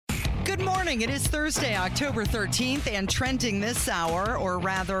Good morning. It is Thursday, October 13th, and trending this hour, or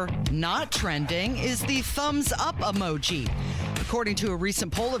rather not trending, is the thumbs up emoji. According to a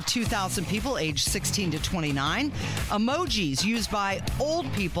recent poll of 2,000 people aged 16 to 29, emojis used by old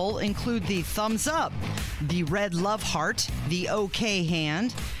people include the thumbs up, the red love heart, the okay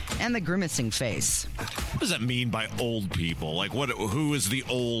hand, and the grimacing face. What does that mean by old people? Like, who is the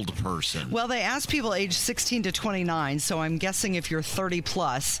old person? Well, they asked people aged 16 to 29, so I'm guessing if you're 30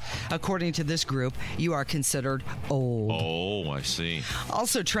 plus, according to this group, you are considered old. Oh, I see.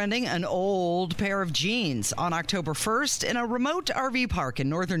 Also trending, an old pair of jeans. On October 1st, in a remote RV park in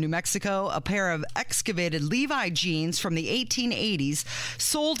northern New Mexico, a pair of excavated Levi jeans from the 1880s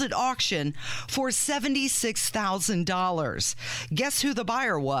sold at auction for $76,000. Guess who the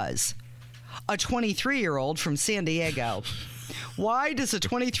buyer was? A 23-year-old from San Diego. Why does a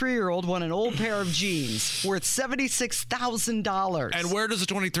 23-year-old want an old pair of jeans worth $76,000? And where does a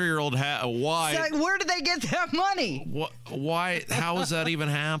 23-year-old have? Why? Where did they get that money? Why? How does that even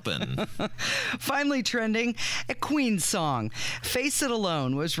happen? Finally trending, a Queen song. Face It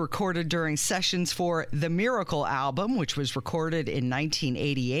Alone was recorded during sessions for the Miracle album, which was recorded in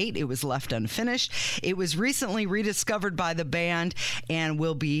 1988. It was left unfinished. It was recently rediscovered by the band and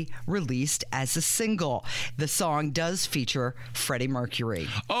will be released as a single. The song does feature Freddie Mercury.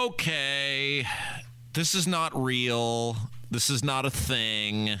 Okay, this is not real. This is not a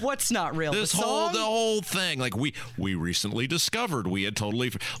thing. What's not real? The whole thing. Like we recently discovered we had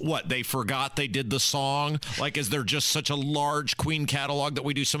totally they forgot they did the song. Like, is there just such a large Queen catalog that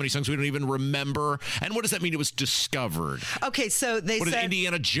we do so many songs we don't even remember? And what does that mean? It was discovered. Okay, so they said, did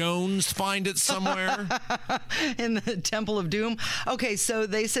Indiana Jones find it somewhere in the Temple of Doom? Okay, so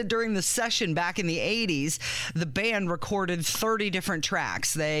they said during the session back in the 80s, the band recorded 30 different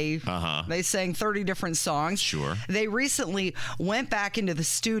tracks. They sang 30 different songs. Sure. They recently went back into the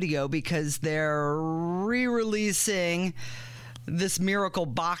studio because they're re-releasing this Miracle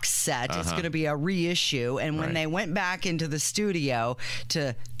box set. It's going to be a reissue. And when they went back into the studio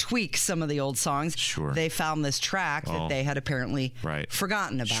to tweak some of the old songs, they found this track that they had apparently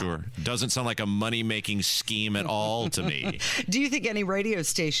forgotten about. Sure. Doesn't sound like a money-making scheme at all to me. Do you think any radio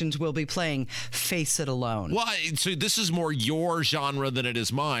stations will be playing Face It Alone? Well, so this is more your genre than it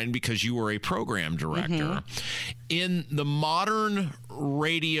is mine because you were a program director. In the modern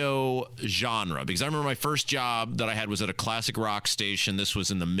radio genre, because I remember my first job that I had was at a classic rock station. This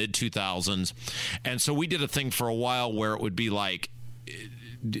was in the mid-2000s. And so we did a thing for a while where it would be like,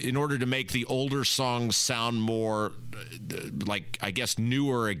 in order to make the older songs sound more like, I guess,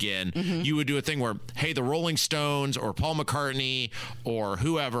 newer again, you would do a thing where, hey, the Rolling Stones or Paul McCartney or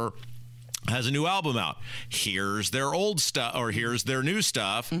whoever has a new album out. Here's their old stuff, or here's their new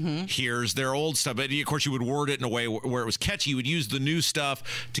stuff. Here's their old stuff. But of course, you would word it in a way where it was catchy. You would use the new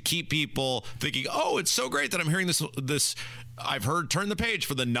stuff to keep people thinking, oh, it's so great that I'm hearing this I've heard Turn the Page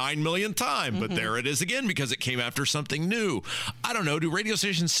for the 9 millionth time, but there it is again because it came after something new. I don't know. Do radio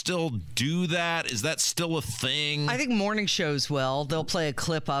stations still do that? Is that still a thing? I think morning shows will. They'll play a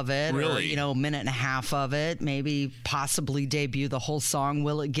clip of it, really? Or, a minute and a half of it, maybe possibly debut the whole song.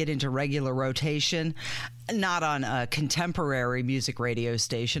 Will it get into regular rotation? Not on a contemporary music radio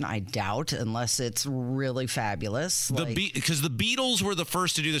station, I doubt, unless it's really fabulous. Because the Beatles were the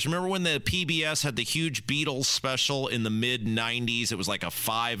first to do this. Remember when the PBS had the huge Beatles special in the mid-90s? It was like a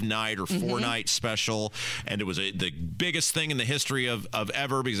 5-night or 4-night special, and it was the biggest thing in the history of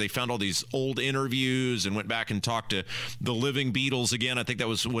ever because they found all these old interviews and went back and talked to the living Beatles again. I think that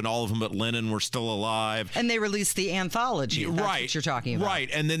was when all of them but Lennon were still alive. And they released the anthology. That's what you're talking about. Right,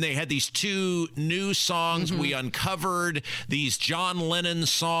 and then they had these 2 new songs. We uncovered these John Lennon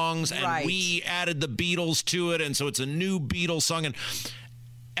songs and we added the Beatles to it, and so it's a new Beatles song. And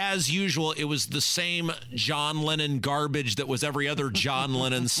as usual, it was the same John Lennon garbage that was every other John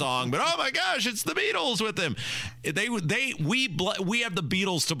Lennon song. But oh my gosh, it's the Beatles with them. We have the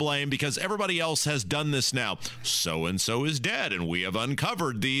Beatles to blame because everybody else has done this now. So and so is dead, and we have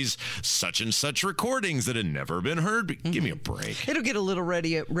uncovered these such and such recordings that had never been heard. Give me a break. It'll get a little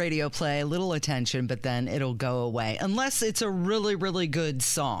radio play, a little attention, but then it'll go away unless it's a really, really good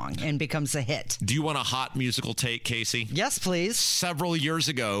song and becomes a hit. Do you want a hot musical take, Casey? Yes, please. Several years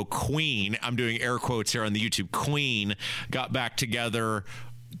ago, Queen, I'm doing air quotes here on the YouTube, Queen got back together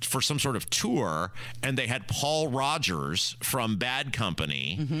for some sort of tour, and they had Paul Rogers from Bad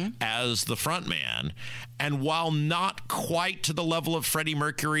Company as the front man. And while not quite to the level of Freddie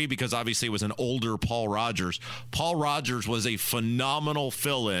Mercury, because obviously it was an older Paul Rogers was a phenomenal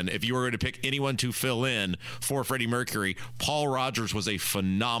fill-in. If you were going to pick anyone to fill in for Freddie Mercury, Paul Rogers was a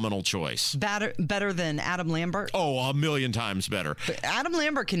phenomenal choice. Better than Adam Lambert? Oh, a million times better. But Adam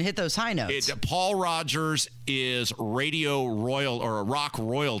Lambert can hit those high notes. Paul Rogers is radio royal or rock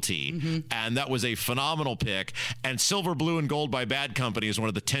royalty, and that was a phenomenal pick. And Silver, Blue, and Gold by Bad Company is one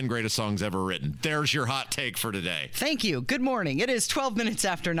of the 10 greatest songs ever written. There's your hot take for today. Thank you. Good morning. It is 12 minutes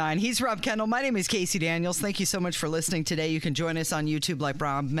after 9. He's Rob Kendall. My name is Casey Daniels. Thank you so much for listening today. You can join us on YouTube like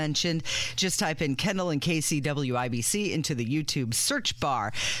Rob mentioned. Just type in Kendall and Casey WIBC into the YouTube search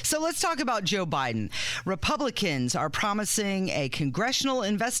bar. So let's talk about Joe Biden. Republicans are promising a congressional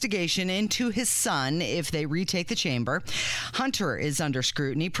investigation into his son if they retake the chamber. Hunter is under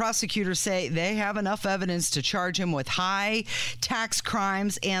scrutiny. Prosecutors say they have enough evidence to charge him with high tax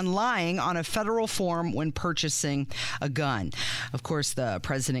crimes and lying on a federal form when purchasing a gun. Of course, the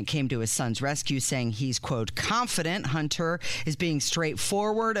president came to his son's rescue saying he's, quote, confident Hunter is being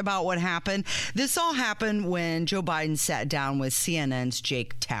straightforward about what happened. This all happened when Joe Biden sat down with CNN's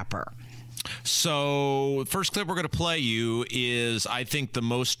Jake Tapper. So, the first clip we're going to play you is, I think, the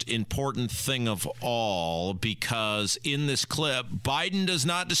most important thing of all, because in this clip, Biden does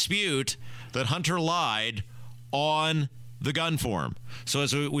not dispute that Hunter lied on the gun form. So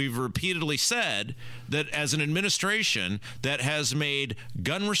as we've repeatedly said, that as an administration that has made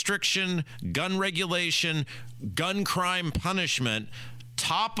gun restriction, gun regulation, gun crime punishment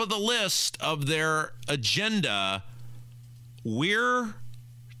top of the list of their agenda, we're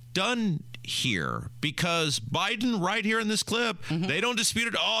done here, because Biden right here in this clip, they don't dispute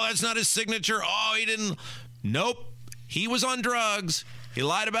it. Oh, that's not his signature. Oh, he didn't. Nope. He was on drugs. He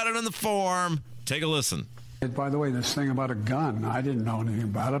lied about it on the form. Take a listen. By the way, this thing about a gun, I didn't know anything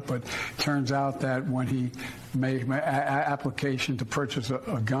about it, but turns out that when he made an application to purchase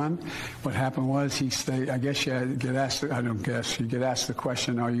a gun, what happened was I guess you get asked, I don't guess, you get asked the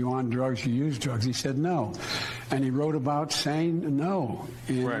question, are you on drugs, you use drugs? He said no. And he wrote about saying no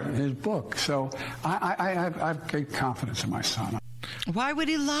in his book. So I have great confidence in my son. Why would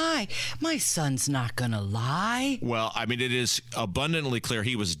he lie? My son's not going to lie. Well, I mean, it is abundantly clear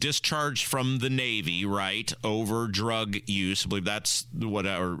he was discharged from the Navy, right, over drug use. I believe that's what,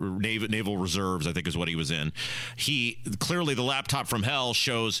 or Naval Reserves, I think is what he was in. Clearly, the laptop from hell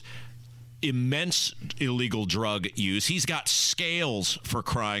shows immense illegal drug use. He's got scales, for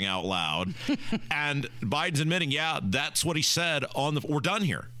crying out loud. And Biden's admitting, yeah, that's what he said we're done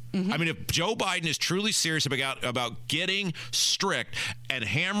here. I mean, if Joe Biden is truly serious about getting strict and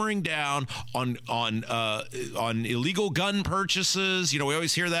hammering down on illegal gun purchases, we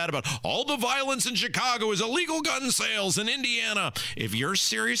always hear that about all the violence in Chicago is illegal gun sales in Indiana. If you're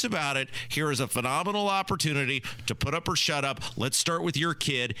serious about it, here is a phenomenal opportunity to put up or shut up. Let's start with your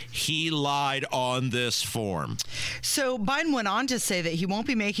kid. He lied on this form. So Biden went on to say that he won't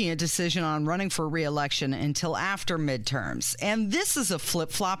be making a decision on running for re-election until after midterms. And this is a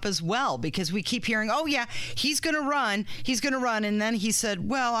flip-flop as well, because we keep hearing, oh yeah, he's going to run, and then he said,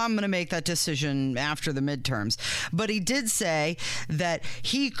 well, I'm going to make that decision after the midterms. But he did say that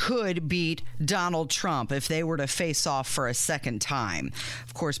he could beat Donald Trump if they were to face off for a second time.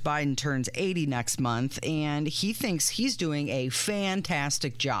 Of course, Biden turns 80 next month, and he thinks he's doing a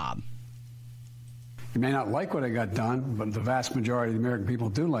fantastic job. You may not like what I got done, but the vast majority of the American people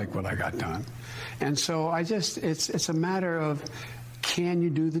do like what I got done. And so it's a matter of, can you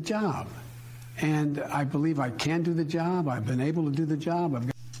do the job? And I believe I can do the job. I've been able to do the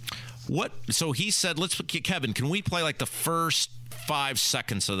job. So he said, Kevin, can we play like the first 5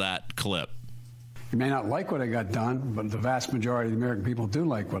 seconds of that clip? You may not like what I got done, but the vast majority of the American people do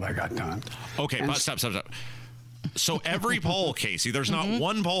like what I got done. Okay, stop. So every poll, Casey, there's not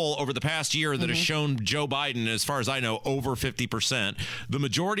one poll over the past year that has shown Joe Biden, as far as I know, over 50%. The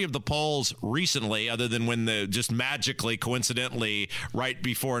majority of the polls recently, other than when just magically, coincidentally, right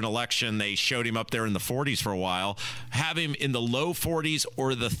before an election, they showed him up there in the 40s for a while, have him in the low 40s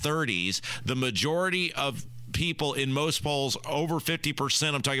or the 30s. The majority of people in most polls, over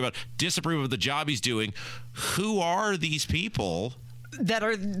 50%, I'm talking about, disapprove of the job he's doing. Who are these people that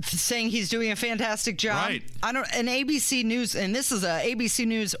are saying he's doing a fantastic job? Right. An ABC News, and this is a ABC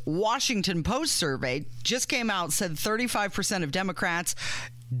News Washington Post survey, just came out, said 35% of Democrats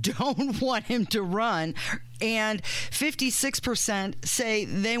don't want him to run, and 56% say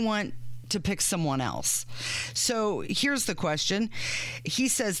they want to pick someone else. So here's the question. He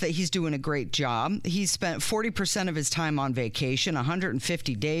says that he's doing a great job. He spent 40% of his time on vacation,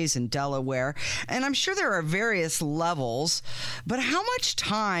 150 days in Delaware. And I'm sure there are various levels, but how much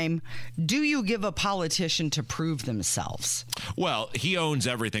time do you give a politician to prove themselves? Well, he owns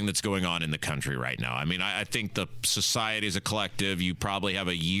everything that's going on in the country right now. I mean, I think the society as a collective, you probably have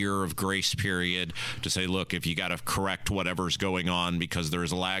a year of grace period to say, look, if you got to correct whatever's going on because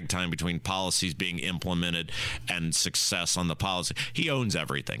there's a lag time between policies being implemented and success on the policy. He owns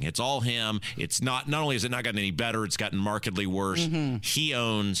everything. It's all him. It's not only has it not gotten any better, it's gotten markedly worse. He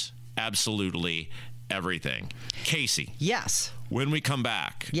owns absolutely everything. Casey. Yes. When we come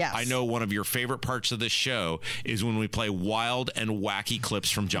back, yes. I know one of your favorite parts of this show is when we play wild and wacky clips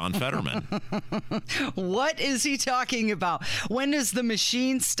from John Fetterman. What is he talking about? When does the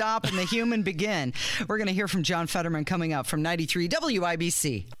machine stop and the human begin? We're going to hear from John Fetterman coming up from 93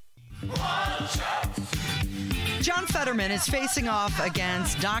 WIBC. John Fetterman is facing off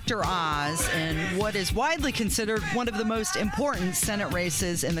against Dr. Oz in what is widely considered one of the most important Senate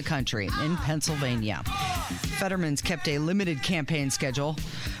races in the country, in Pennsylvania. Fetterman's kept a limited campaign schedule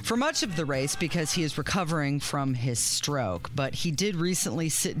for much of the race because he is recovering from his stroke. But he did recently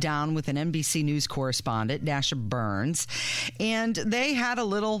sit down with an NBC News correspondent, Dasha Burns, and they had a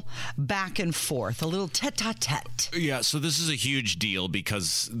little back and forth, a little tete-a-tete. Yeah, so this is a huge deal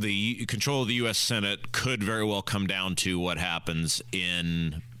because the control of the U.S. Senate could very well come down to what happens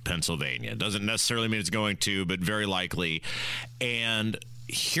in Pennsylvania. It doesn't necessarily mean it's going to, but very likely. And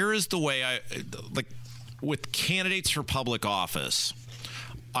here is the way with candidates for public office,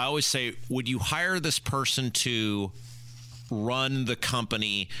 I always say, would you hire this person to run the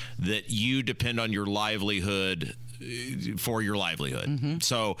company that you depend on your livelihood for your livelihood?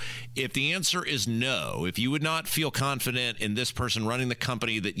 So if the answer is no, if you would not feel confident in this person running the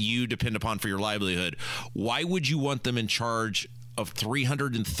company that you depend upon for your livelihood, why would you want them in charge of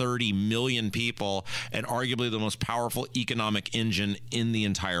 330 million people and arguably the most powerful economic engine in the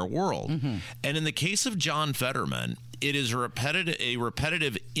entire world? And in the case of John Fetterman, it is a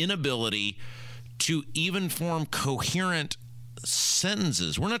repetitive inability to even form coherent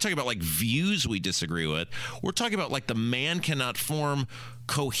sentences. We're not talking about like views we disagree with. We're talking about like the man cannot form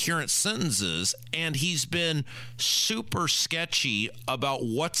coherent sentences, and he's been super sketchy about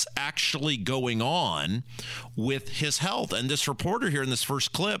what's actually going on with his health. And this reporter here in this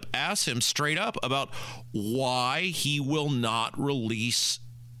first clip asks him straight up about why he will not release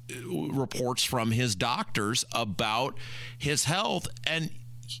reports from his doctors about his health. And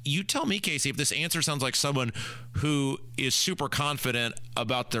you tell me, Casey, if this answer sounds like someone who is super confident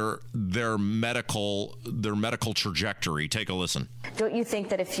about their medical trajectory. Take a listen. Don't you think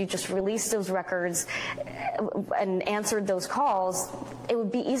that if you just released those records and answered those calls, it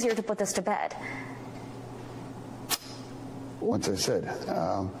would be easier to put this to bed? Once I said,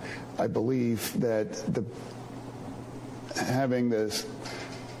 I believe that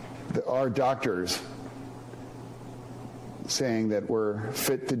our doctors saying that we're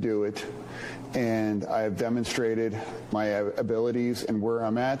fit to do it, and I have demonstrated my abilities and where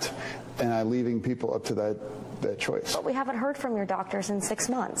I'm at, and I'm leaving people up to that choice. But we haven't heard from your doctors in 6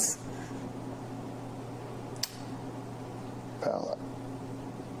 months. Well,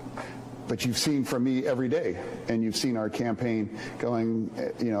 but you've seen from me every day, and you've seen our campaign going,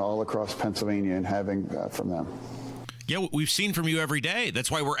 all across Pennsylvania and having from them. Yeah, we've seen from you every day.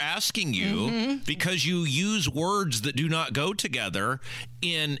 That's why we're asking you, because you use words that do not go together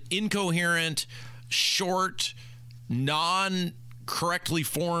in incoherent, short, non-correctly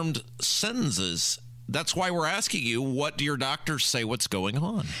formed sentences. That's why we're asking you, what do your doctors say what's going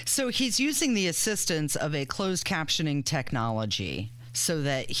on? So he's using the assistance of a closed captioning technology so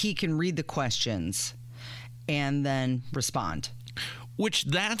that he can read the questions and then respond. Which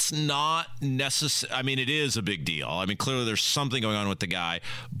that's not necessary. I mean, it is a big deal. I mean, clearly there's something going on with the guy.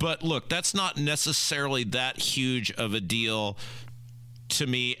 But look, that's not necessarily that huge of a deal to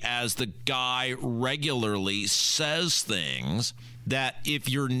me, as the guy regularly says things that if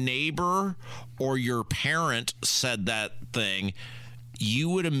your neighbor or your parent said that thing, you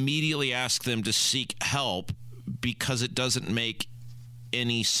would immediately ask them to seek help because it doesn't make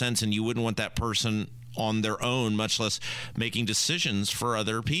any sense, and you wouldn't want that person on their own, much less making decisions for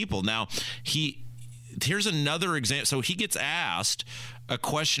other people. Now, here's another example. So he gets asked a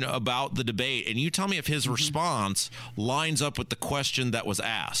question about the debate, and you tell me if his response lines up with the question that was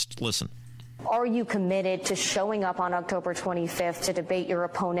asked. Listen. Are you committed to showing up on October 25th to debate your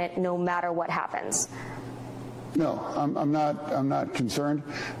opponent no matter what happens? No, I'm not concerned.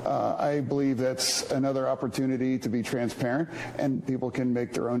 I believe that's another opportunity to be transparent, and people can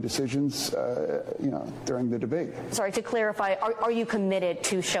make their own decisions, during the debate. Sorry, to clarify, are you committed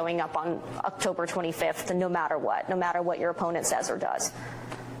to showing up on October 25th, no matter what your opponent says or does?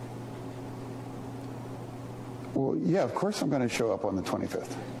 Well, yeah, of course I'm going to show up on the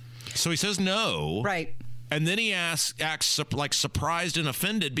 25th. So he says no. Right. And then he acts like surprised and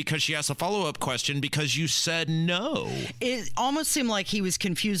offended because she asks a follow-up question because you said no. It almost seemed like he was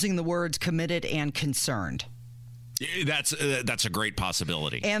confusing the words committed and concerned. That's a great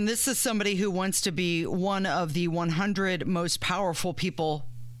possibility. And this is somebody who wants to be one of the 100 most powerful people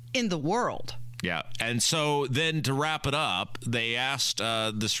in the world. Yeah. And so then to wrap it up, they asked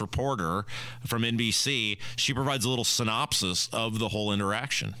this reporter from NBC. She provides a little synopsis of the whole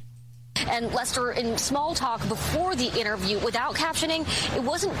interaction. And Lester, in small talk before the interview, without captioning, it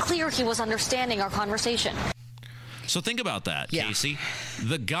wasn't clear he was understanding our conversation. So think about that, yeah. Casey.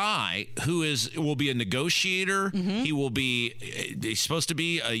 The guy who will be a negotiator, he will be, he's supposed to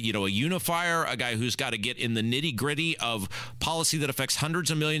be a unifier, a guy who's got to get in the nitty-gritty of policy that affects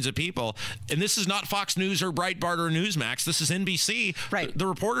hundreds of millions of people. And this is not Fox News or Breitbart or Newsmax. This is NBC. Right. The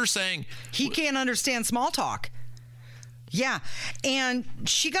reporter's saying he can't understand small talk. Yeah, and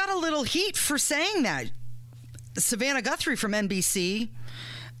she got a little heat for saying that. Savannah Guthrie from NBC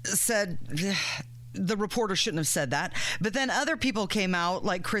said the reporter shouldn't have said that. But then other people came out,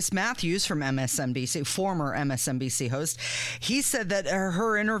 like Chris Matthews from MSNBC, former MSNBC host. He said that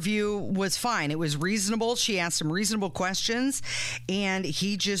her interview was fine. It was reasonable. She asked some reasonable questions, and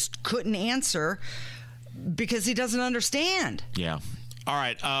he just couldn't answer because he doesn't understand. Yeah. All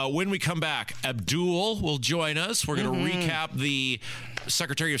right. When we come back, Abdul will join us. We're going to recap the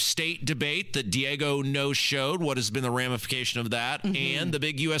Secretary of State debate that Diego no-showed, what has been the ramification of that, and the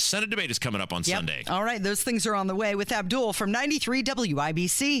big U.S. Senate debate is coming up on Sunday. All right. Those things are on the way with Abdul from 93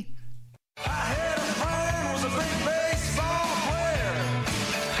 WIBC. I had a friend was a big baseball player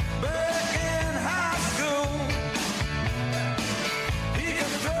back in high school. He could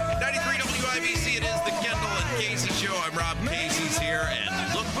throw 93 WIBC, it is the Kendall and Casey Show. I'm Rob Casey's here,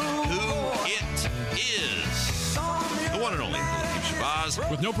 and look who it is. The one and only Shabazz.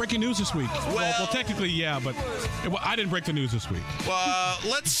 With no breaking news this week. Well, technically, yeah, but I didn't break the news this week. Well,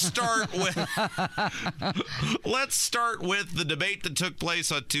 let's start with the debate that took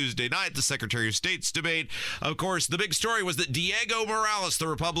place on Tuesday night, the Secretary of State's debate. Of course, the big story was that Diego Morales, the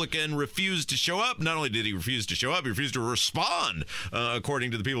Republican, refused to show up. Not only did he refuse to show up, he refused to respond,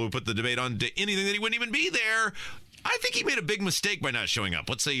 according to the people who put the debate on, to anything that he wouldn't even be there. I think he made a big mistake by not showing up.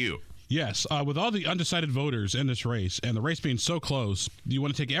 What say you? Yes, with all the undecided voters in this race, and the race being so close, you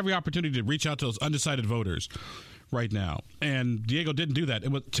want to take every opportunity to reach out to those undecided voters right now. And Diego didn't do that.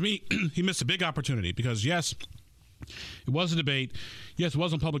 To me, he missed a big opportunity because, yes, it was a debate. Yes, it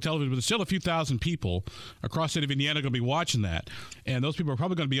was on public television, but there's still a few thousand people across the state of Indiana going to be watching that. And those people are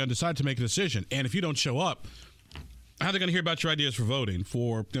probably going to be undecided to make a decision. And if you don't show up, how are they going to hear about your ideas for voting,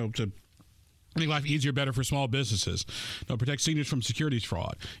 to make life easier, better for small businesses, protect seniors from securities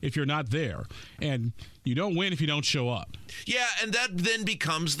fraud if you're not there? And you don't win if you don't show up. Yeah, and that then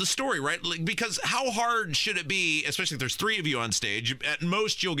becomes the story, right? Because how hard should it be, especially if there's three of you on stage? At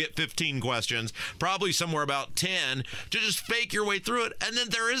most, you'll get 15 questions, probably somewhere about 10, to just fake your way through it. And then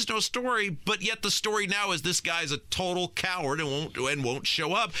there is no story, but yet the story now is this guy's a total coward and won't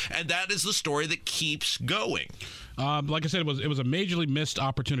show up. And that is the story that keeps going. Like I said, it was a majorly missed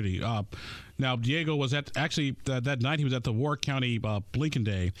opportunity. Now, Diego was that night he was at the Warwick County Lincoln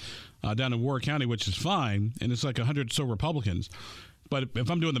Day down in Warwick County, which is fine, and it's like 100 or so Republicans. But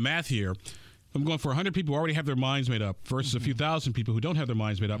if I'm doing the math here, I'm going for 100 people who already have their minds made up versus a few thousand people who don't have their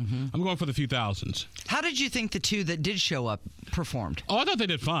minds made up. I'm going for the few thousands. How did you think the two that did show up performed? Oh, I thought they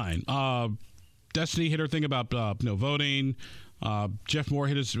did fine. Destiny hit her thing about voting. Jeff Moore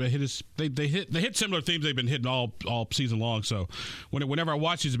hit his. They hit similar themes they've been hitting all season long. So whenever I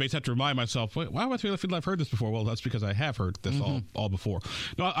watch these debates, I have to remind myself, why do I feel like I've heard this before? Well, that's because I have heard this all before.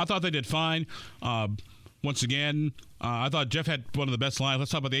 No, I thought they did fine. Once again, I thought Jeff had one of the best lines.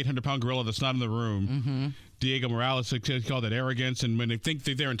 Let's talk about the 800-pound gorilla that's not in the room. Diego Morales called that arrogance, and when they think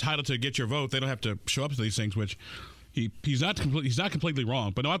that they're entitled to get your vote, they don't have to show up to these things, which. He's not completely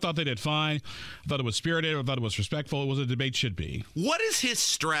wrong, but no, I thought they did fine. I thought it was spirited. I thought it was respectful. It was a debate should be. What is his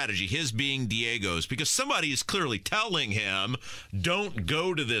strategy, his being Diego's? Because somebody is clearly telling him, don't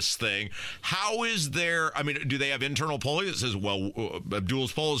go to this thing. How is there, do they have internal polling that says, well,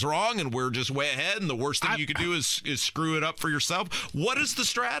 Abdul's poll is wrong and we're just way ahead and the worst thing you could do is screw it up for yourself? What is the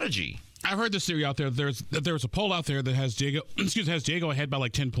strategy? I've heard this theory out there. There's a poll out there that has Diego ahead by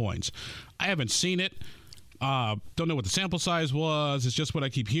like 10 points. I haven't seen it. Don't know what the sample size was. It's just what I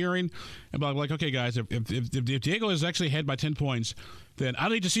keep hearing. And I'm like, okay, guys, if Diego is actually ahead by 10 points, then I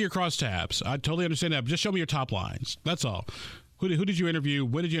don't need to see your crosstabs. I totally understand that. But just show me your top lines. That's all. Who did you interview?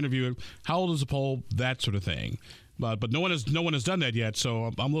 When did you interview? How old is the poll? That sort of thing. But no one has done that yet,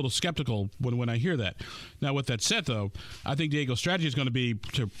 so I'm a little skeptical when I hear that. Now, with that said, though, I think Diego's strategy is going to be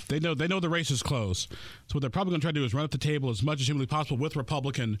they know the race is close. So what they're probably going to try to do is run up the table as much as humanly possible with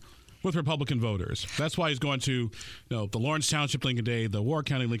Republican voters. That's why he's going to the Lawrence Township Lincoln Day, the Warren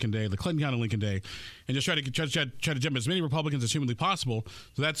County Lincoln Day, the Clinton County Lincoln Day, and just try to jump as many Republicans as humanly possible.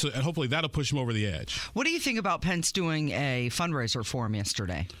 So and hopefully that'll push him over the edge. What do you think about Pence doing a fundraiser for him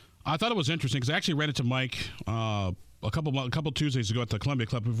yesterday? I thought it was interesting because I actually ran into Mike a couple Tuesdays ago at the Columbia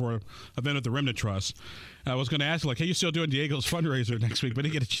Club before an event at the Remnant Trust. I was going to ask him, hey, you still doing Diego's fundraiser next week? But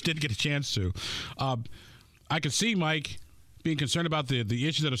he didn't get a chance to. I could see Mike being concerned about the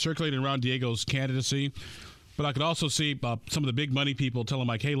issues that are circulating around Diego's candidacy. But I could also see some of the big money people tell him,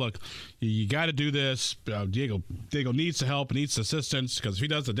 like, hey, look, you got to do this. Diego needs the help, needs assistance, because if he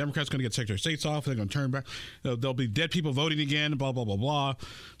does, the Democrats are going to get Secretary of State's off. They're going to turn back. There'll be dead people voting again, blah, blah, blah, blah.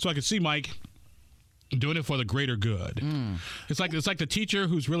 So I could see Mike doing it for the greater good. It's like the teacher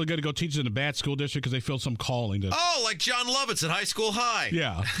who's really good to go teach in a bad school district because they feel some calling. Like John Lovitz at High School High.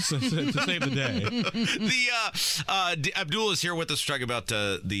 Yeah, to save the day. Abdul is here with us talking about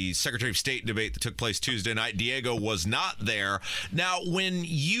the Secretary of State debate that took place Tuesday night. Diego was not there. Now, when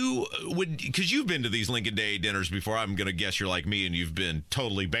you because you've been to these Lincoln Day dinners before, I'm going to guess you're like me and you've been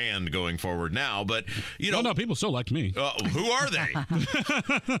totally banned going forward now. But no, people still like me. Who are they?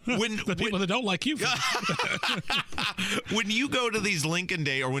 The people that don't like you. When you go to these Lincoln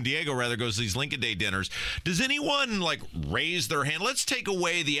Day, or when Diego rather goes to these Lincoln Day dinners, does anyone raise their hand? Let's take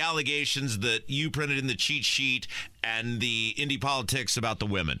away the allegations that you printed in the cheat sheet and the indie politics about the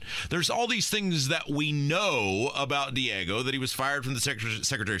women. There's all these things that we know about Diego, that he was fired from the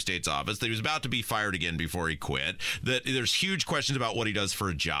Secretary of State's office, that he was about to be fired again before he quit, that there's huge questions about what he does for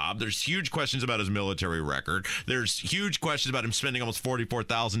a job. There's huge questions about his military record. There's huge questions about him spending almost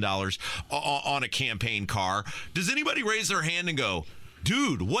 $44,000 on a campaign car. Does anybody raise their hand and go,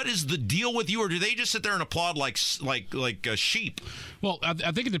 dude, what is the deal with you? Or do they just sit there and applaud like a sheep? Well,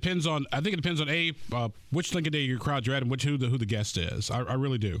 I think it depends on which Lincoln Day your crowd you're at and who the guest is. I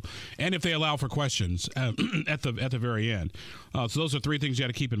really do, and if they allow for questions at the very end. So those are three things you got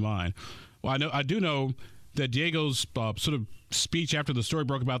to keep in mind. Well, I do know that Diego's sort of speech after the story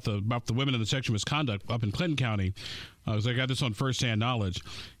broke about the women in the sexual misconduct up in Clinton County, because I got this on firsthand knowledge.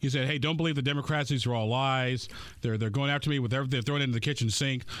 He said, "Hey, don't believe the Democrats. These are all lies. They're going after me with everything. They're throwing it into the kitchen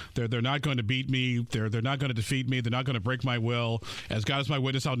sink. They're not going to beat me. They're not going to defeat me. They're not going to break my will. As God is my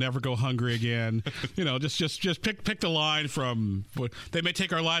witness, I'll never go hungry again." Just pick the line from. They may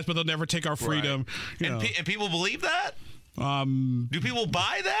take our lives, but they'll never take our freedom. Right. And people believe that. Do people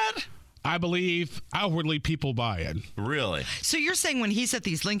buy that? I believe outwardly people buy it. Really? So you're saying when he's at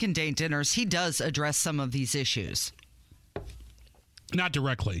these Lincoln Day dinners, he does address some of these issues? Not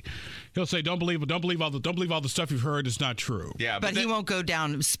directly. He'll say, "Don't believe all the stuff you've heard is not true." Yeah, but he won't go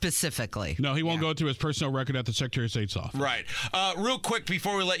down specifically. No, he won't go through his personal record at the Secretary of State's office. Right. Real quick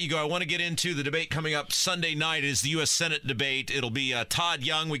before we let you go, I want to get into the debate coming up Sunday night. Is the U.S. Senate debate. It'll be Todd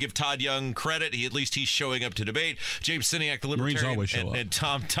Young. We give Todd Young credit. At least he's showing up to debate. James Siniak, the Libertarian, Marines always show up. And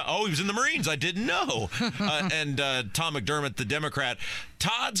Tom. Oh, he was in the Marines. I didn't know. And Tom McDermott, the Democrat.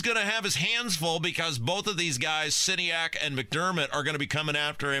 Todd's going to have his hands full because both of these guys, Siniak and McDermott, are going to be coming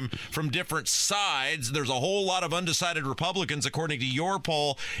after him from different sides. There's a whole lot of undecided Republicans, according to your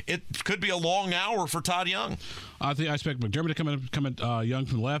poll. It could be a long hour for Todd Young. I expect McDermott to come at Young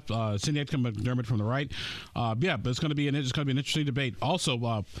from the left, Siniak to come at McDermott from the right. But it's going to be an interesting debate. Also,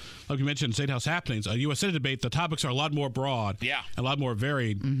 like you mentioned, State House happenings, a U.S. Senate debate. The topics are a lot more broad, a lot more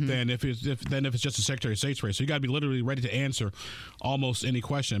varied than if it's just a Secretary of State's race. So you got to be literally ready to answer almost any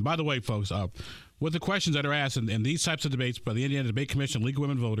question. And by the way, folks, with the questions that are asked in these types of debates by the Indiana Debate Commission, League of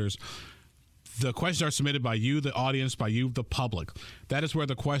Women Voters, the questions are submitted by you, the audience, by you, the public. That is where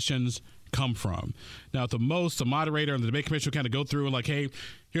the questions come from. Now, at the most, the moderator and the debate commission will kind of go through and like, hey,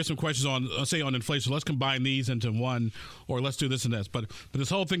 here's some questions on, say, on inflation. Let's combine these into one, or let's do this and this. But this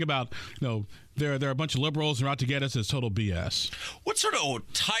whole thing about, there are a bunch of liberals who are out to get us is total BS. What sort of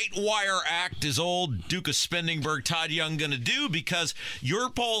tight wire act is old Duke of Spendingburg Todd Young going to do? Because your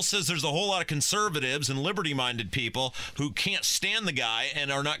poll says there's a whole lot of conservatives and liberty-minded people who can't stand the guy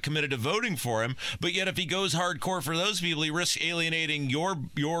and are not committed to voting for him. But yet if he goes hardcore for those people, he risks alienating your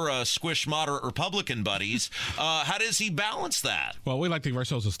squish moderate Republican buddies. How does he balance that? Well, we like to give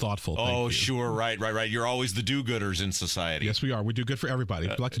ourselves ourselves as thoughtful. Oh, sure. Right. You're always the do-gooders in society. Yes, we are. We do good for everybody.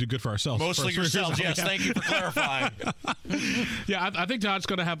 We like to do good for ourselves. Mostly yourselves, yes. Thank you for clarifying. Yeah, I think Todd's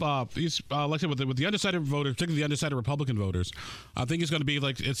going to have, he's like I said, with the undecided voters, particularly the undecided Republican voters, I think he's going to be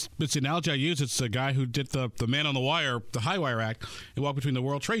like, it's the analogy I use. It's the guy who did the man on the wire, the High Wire Act, and walked between the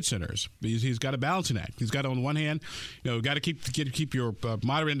World Trade Centers. He's got a balancing act. He's got, on one hand, got to keep your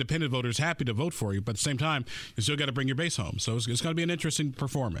moderate independent voters happy to vote for you, but at the same time, you still got to bring your base home. So it's going to be an interesting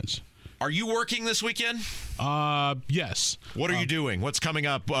performance. Are you working this weekend? Yes. What are you doing? What's coming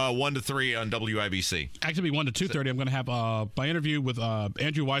up 1 to 3 on WIBC? Actually, 1 to 2:30. I'm going to have my interview with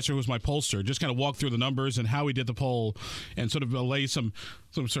Andrew Weiser, who's my pollster. Just kind of walk through the numbers and how he did the poll, and sort of lay some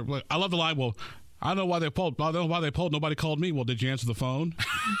sort of. I love the line. Well, I don't know why they polled. I don't know why they polled. Nobody called me. Well, did you answer the phone?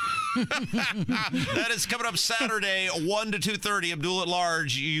 That is coming up Saturday, 1 to 2:30. Abdul at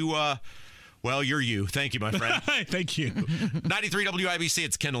Large. Well, you're you. Thank you, my friend. Thank you. 93 WIBC,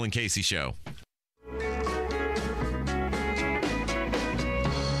 it's Kendall and Casey Show.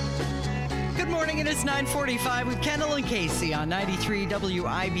 Good morning. It is 9:45 with Kendall and Casey on 93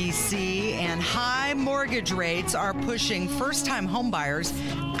 WIBC. And high mortgage rates are pushing first-time homebuyers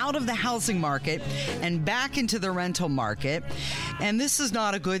out of the housing market and back into the rental market. And this is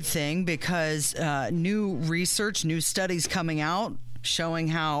not a good thing because new research, new studies coming out showing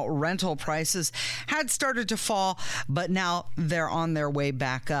how rental prices had started to fall, but now they're on their way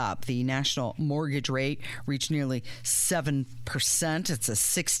back up. The national mortgage rate reached nearly 7%. It's a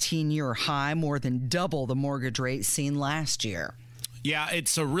 16-year high, more than double the mortgage rate seen last year. Yeah,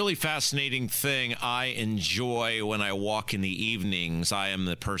 it's a really fascinating thing. I enjoy when I walk in the evenings. I am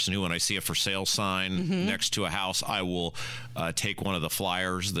the person who, when I see a for sale sign next to a house, I will take one of the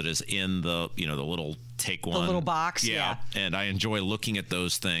flyers that is in the little take one. The little box, yeah. And I enjoy looking at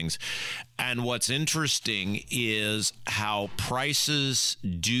those things. And what's interesting is how prices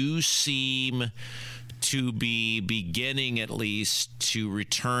do seem to be beginning, at least, to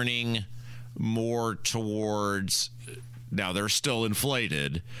returning more towards. Now, they're still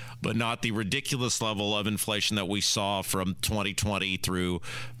inflated, but not the ridiculous level of inflation that we saw from 2020 through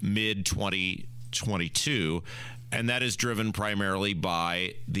mid-2022. And that is driven primarily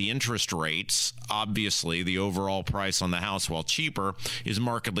by the interest rates. Obviously, the overall price on the house, while cheaper, is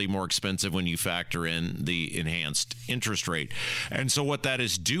markedly more expensive when you factor in the enhanced interest rate. And so what that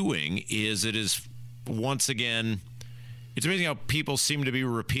is doing is it is, once again, it's amazing how people seem to be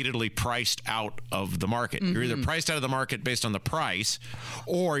repeatedly priced out of the market. You're either priced out of the market based on the price,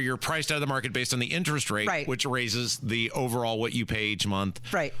 or you're priced out of the market based on the interest rate, which raises the overall what you pay each month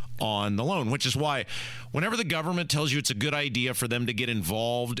on the loan, which is why whenever the government tells you it's a good idea for them to get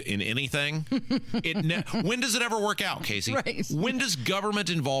involved in anything, when does it ever work out, Casey? When does government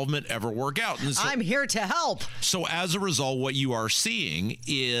involvement ever work out? And so, I'm here to help. So as a result, what you are seeing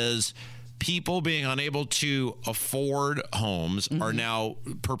is people being unable to afford homes are now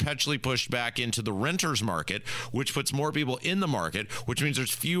perpetually pushed back into the renters market, which puts more people in the market, which means there's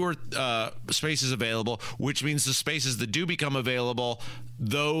fewer spaces available, which means the spaces that do become available,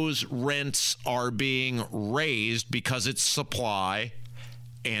 those rents are being raised because it's supply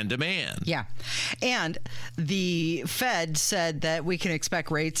and demand. Yeah. And the Fed said that we can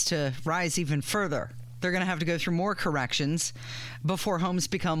expect rates to rise even further. They're going to have to go through more corrections before homes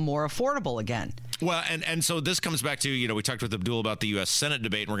become more affordable again. Well, and so this comes back to, we talked with Abdul about the U.S. Senate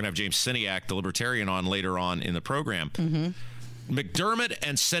debate, and we're going to have James Siniak, the Libertarian, on later on in the program. McDermott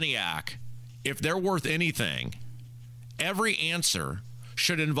and Siniak, if they're worth anything, every answer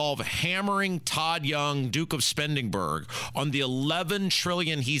should involve hammering Todd Young, Duke of Spendingburg, on the $11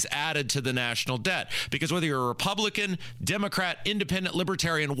 trillion he's added to the national debt. Because whether you're a Republican, Democrat, Independent,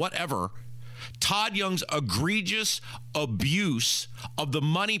 Libertarian, whatever, Todd Young's egregious abuse of the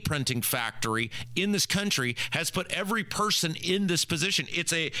money printing factory in this country has put every person in this position.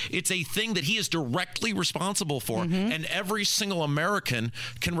 It's a thing that he is directly responsible for, and every single American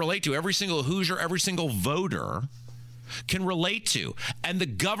can relate to. Every single Hoosier, every single voter can relate to. And the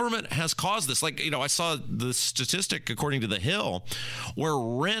government has caused this. Like, I saw the statistic according to The Hill where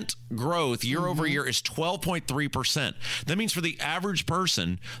rent growth year over year is 12.3%. That means for the average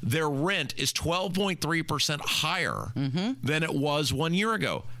person, their rent is 12.3% higher than it was 1 year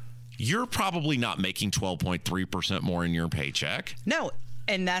ago. You're probably not making 12.3% more in your paycheck. No.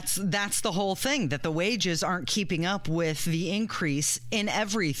 And that's the whole thing, that the wages aren't keeping up with the increase in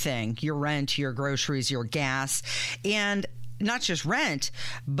everything, your rent, your groceries, your gas, and not just rent,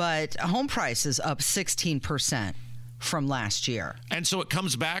 but home prices up 16%. from last year. And so it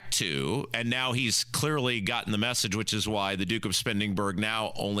comes back to, and now he's clearly gotten the message, which is why the Duke of Spendingburg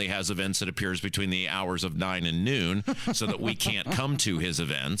now only has events that appears between the hours of 9 and noon so that we can't come to his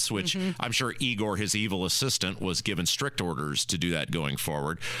events, which I'm sure Igor, his evil assistant, was given strict orders to do that going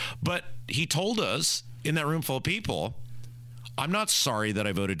forward. But he told us in that room full of people, I'm not sorry that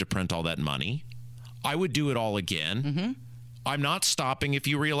I voted to print all that money. I would do it all again. I'm not stopping if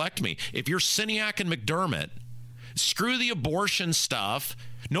you reelect me. If you're Siniak and McDermott, screw the abortion stuff.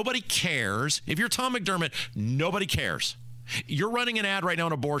 Nobody cares. If you're Tom McDermott, nobody cares. You're running an ad right now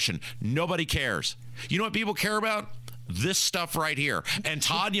on abortion. Nobody cares. You know what people care about? This stuff right here. And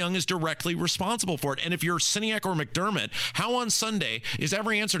Todd Young is directly responsible for it. And if you're Siniak or McDermott, how on Sunday is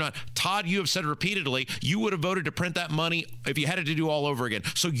every answer not, Todd, you have said repeatedly, you would have voted to print that money if you had it to do all over again.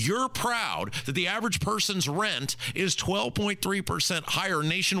 So you're proud that the average person's rent is 12.3% higher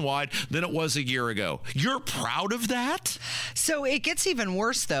nationwide than it was a year ago. You're proud of that? So it gets even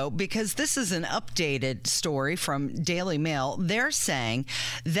worse, though, because this is an updated story from Daily Mail. They're saying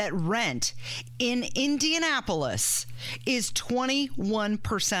that rent in Indianapolis is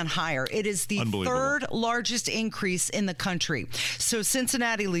 21% higher. It is the third largest increase in the country. So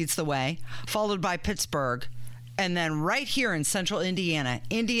Cincinnati leads the way, followed by Pittsburgh. And then right here in central Indiana,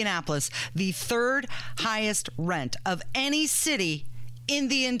 Indianapolis, the third highest rent of any city in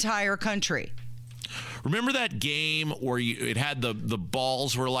the entire country. Remember that game where it had the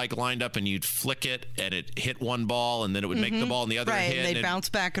balls were like lined up and you'd flick it and it hit one ball and then it would make the ball and the other hit? And they'd bounce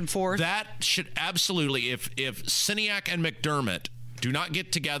back and forth. That should absolutely, if Siniak and McDermott do not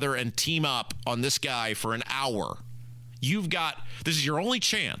get together and team up on this guy for an hour, this is your only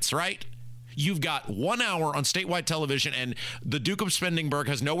chance, right? You've got 1 hour on statewide television, and the Duke of Spendingburg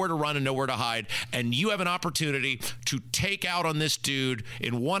has nowhere to run and nowhere to hide, and you have an opportunity to take out on this dude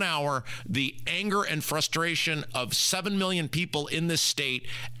in 1 hour the anger and frustration of 7 million people in this state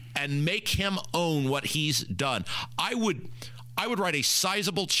and make him own what he's done. I would write a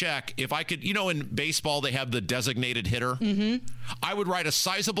sizable check if I could. You know, in baseball, they have the designated hitter. I would write a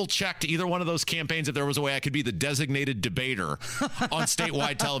sizable check to either one of those campaigns if there was a way I could be the designated debater on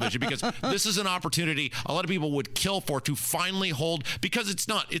statewide television, because this is an opportunity a lot of people would kill for, to finally hold, because it's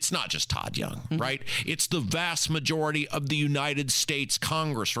not just Todd Young, right? It's the vast majority of the United States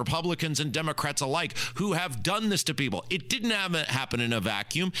Congress, Republicans and Democrats alike, who have done this to people. It didn't happen in a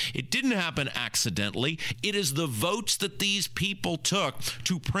vacuum. It didn't happen accidentally. It is the votes that these people took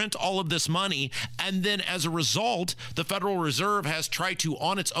to print all of this money, and then as a result, the Federal Reserve has tried to,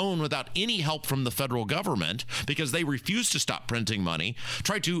 on its own, without any help from the federal government, because they refuse to stop printing money,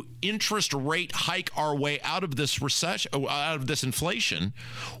 try to interest rate hike our way out of this recession, out of this inflation,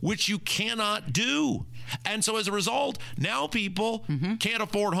 which you cannot do. And so as a result, now people can't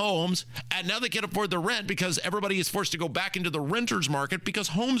afford homes, and now they can't afford the rent because everybody is forced to go back into the renters market because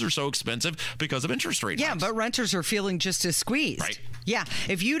homes are so expensive because of interest rate hikes. But renters are feeling just as squeezed. Right. Yeah,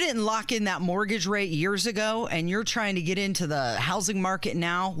 if you didn't lock in that mortgage rate years ago and you're trying to get into the housing market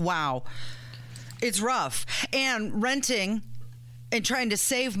now, wow, it's rough. And renting and trying to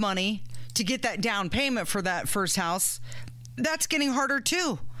save money to get that down payment for that first house, that's getting harder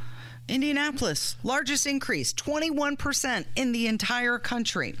too. Indianapolis, largest increase, 21% in the entire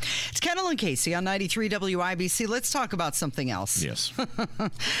country. It's Kendall and Casey on 93 WIBC. Let's talk about something else. Yes.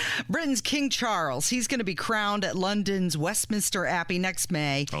 Britain's King Charles, he's going to be crowned at London's Westminster Abbey next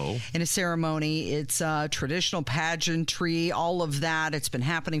May in a ceremony. It's traditional pageantry, all of that. It's been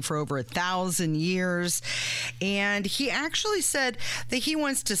happening for over 1,000 years. And he actually said that he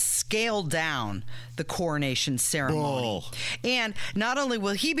wants to scale down the coronation ceremony. And not only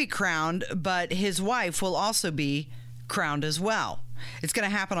will he be crowned, but his wife will also be crowned as well. It's going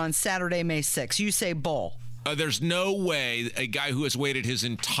to happen on Saturday, May 6th. You say bull. There's no way a guy who has waited his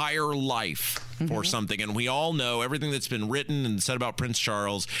entire life for something, and we all know everything that's been written and said about Prince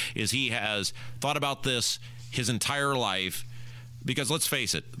Charles is he has thought about this his entire life, because let's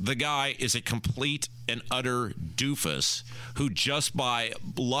face it, the guy is a complete and utter doofus who just by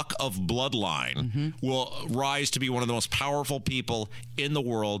luck of bloodline will rise to be one of the most powerful people in the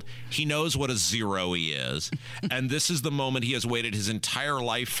world. He knows what a zero he is. And this is the moment he has waited his entire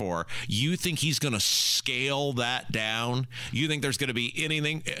life for. You think he's going to scale that down? You think there's going to be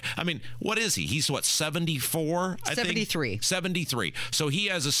anything? I mean, what is he? He's what, 74? 73. 73. So he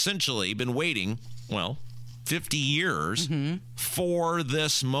has essentially been waiting, 50 years for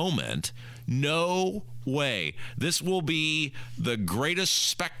this moment. No way. This will be the greatest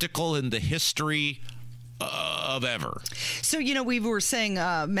spectacle in the history of ever. So, we were saying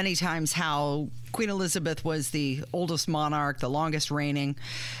many times how Queen Elizabeth was the oldest monarch, the longest reigning.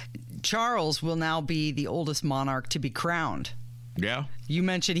 Charles will now be the oldest monarch to be crowned. Yeah. You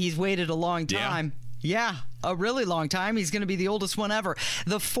mentioned he's waited a long time. Yeah, a really long time. He's going to be the oldest one ever.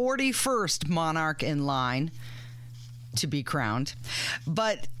 The 41st monarch in line to be crowned.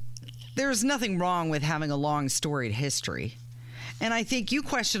 But there's nothing wrong with having a long, storied history. And I think you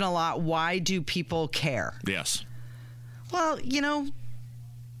question a lot, why do people care? Yes. Well,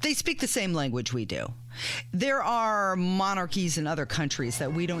 they speak the same language we do. There are monarchies in other countries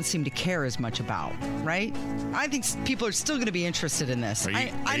that we don't seem to care as much about, right? I think people are still going to be interested in this.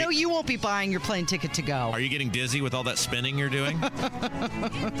 I know you won't be buying your plane ticket to go. Are you getting dizzy with all that spinning you're doing?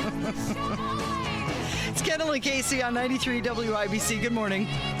 It's Kendall and Casey on 93 WIBC. Good morning.